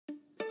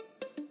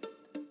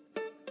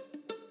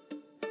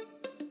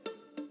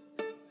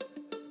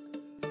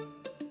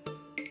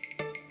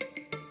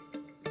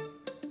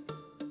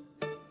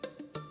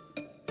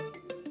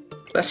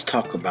Let's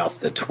talk about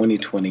the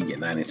 2020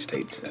 United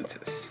States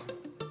Census.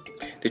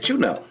 Did you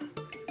know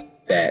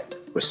that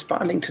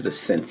responding to the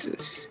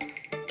census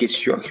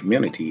gets your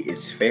community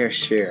its fair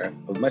share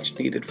of much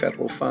needed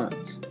federal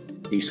funds?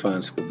 These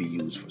funds will be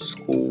used for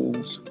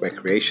schools,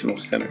 recreational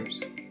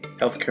centers,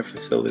 healthcare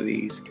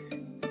facilities,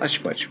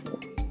 much more.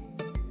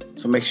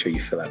 So make sure you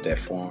fill out that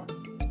form.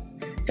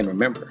 And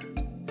remember,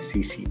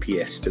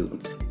 CCPS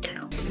students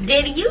count.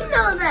 Did you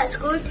know that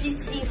schools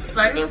receive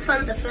funding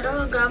from the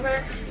federal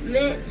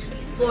government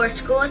for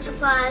school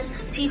supplies,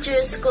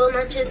 teachers, school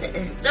lunches,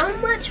 and so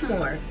much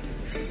more?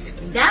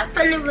 That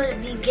funding will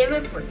be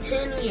given for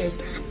 10 years.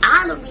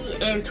 I'll be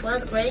in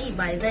 12th grade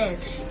by then.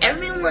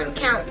 Everyone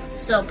counts,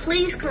 so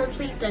please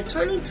complete the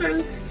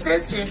 2020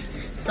 census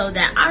so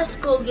that our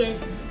school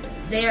gets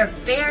their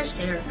fair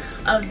share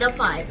of the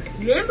pie.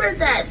 Remember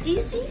that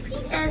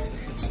CCPS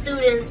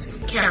students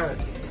count.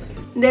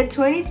 The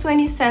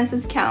 2020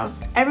 census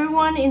counts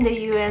everyone in the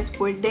U.S.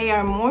 where there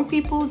are more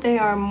people, there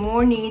are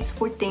more needs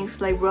for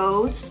things like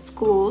roads,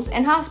 schools,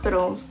 and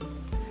hospitals.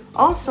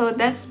 Also,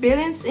 that's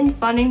billions in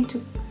funding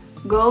to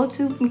go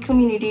to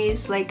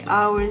communities like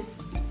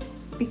ours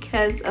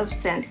because of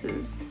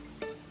census.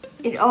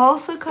 It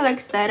also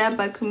collects data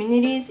by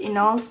communities in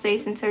all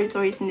states and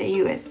territories in the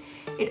U.S.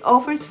 It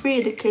offers free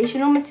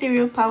educational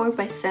material powered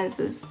by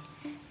census.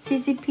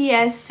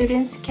 CCPS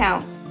students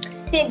count.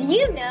 Did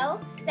you know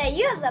that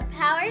you have the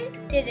power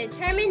to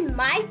determine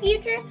my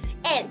future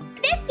and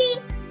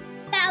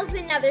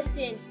 50,000 other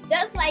students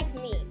just like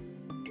me?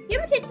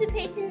 Your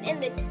participation in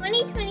the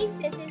 2020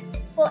 census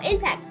will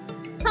impact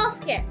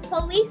healthcare,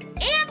 police,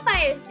 and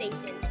fire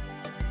stations,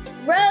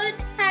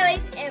 roads,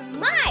 highways, and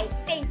my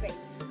favorite,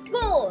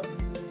 schools.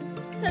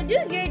 So do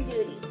your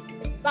duty.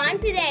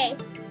 Respond today.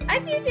 Our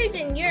future's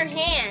in your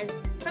hands.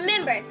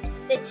 Remember,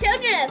 the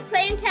children of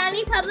Clayton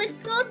County Public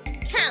Schools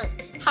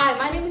count. Hi,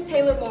 my name is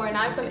Taylor Moore and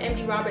I'm from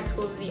MD Roberts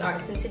School of the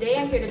Arts, and today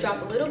I'm here to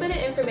drop a little bit of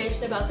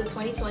information about the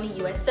 2020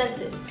 U.S.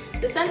 Census.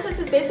 The Census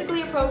is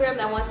basically a program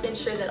that wants to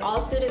ensure that all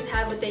students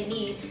have what they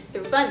need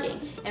through funding,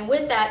 and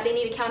with that, they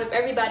need a count of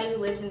everybody who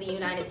lives in the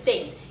United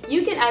States.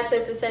 You can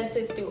access the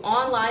census through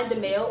online, the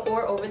mail,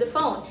 or over the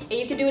phone, and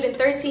you can do it in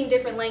 13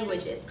 different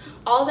languages.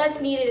 All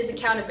that's needed is a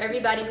count of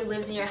everybody who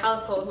lives in your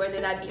household, whether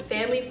that be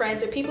family,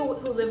 friends, or people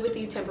who live with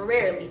you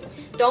temporarily.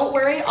 Don't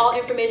worry, all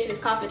information is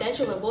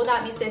confidential and will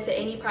not be sent to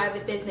any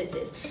private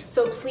businesses.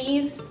 So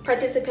please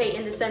participate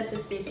in the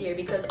census this year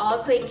because all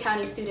Clayton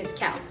County students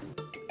count.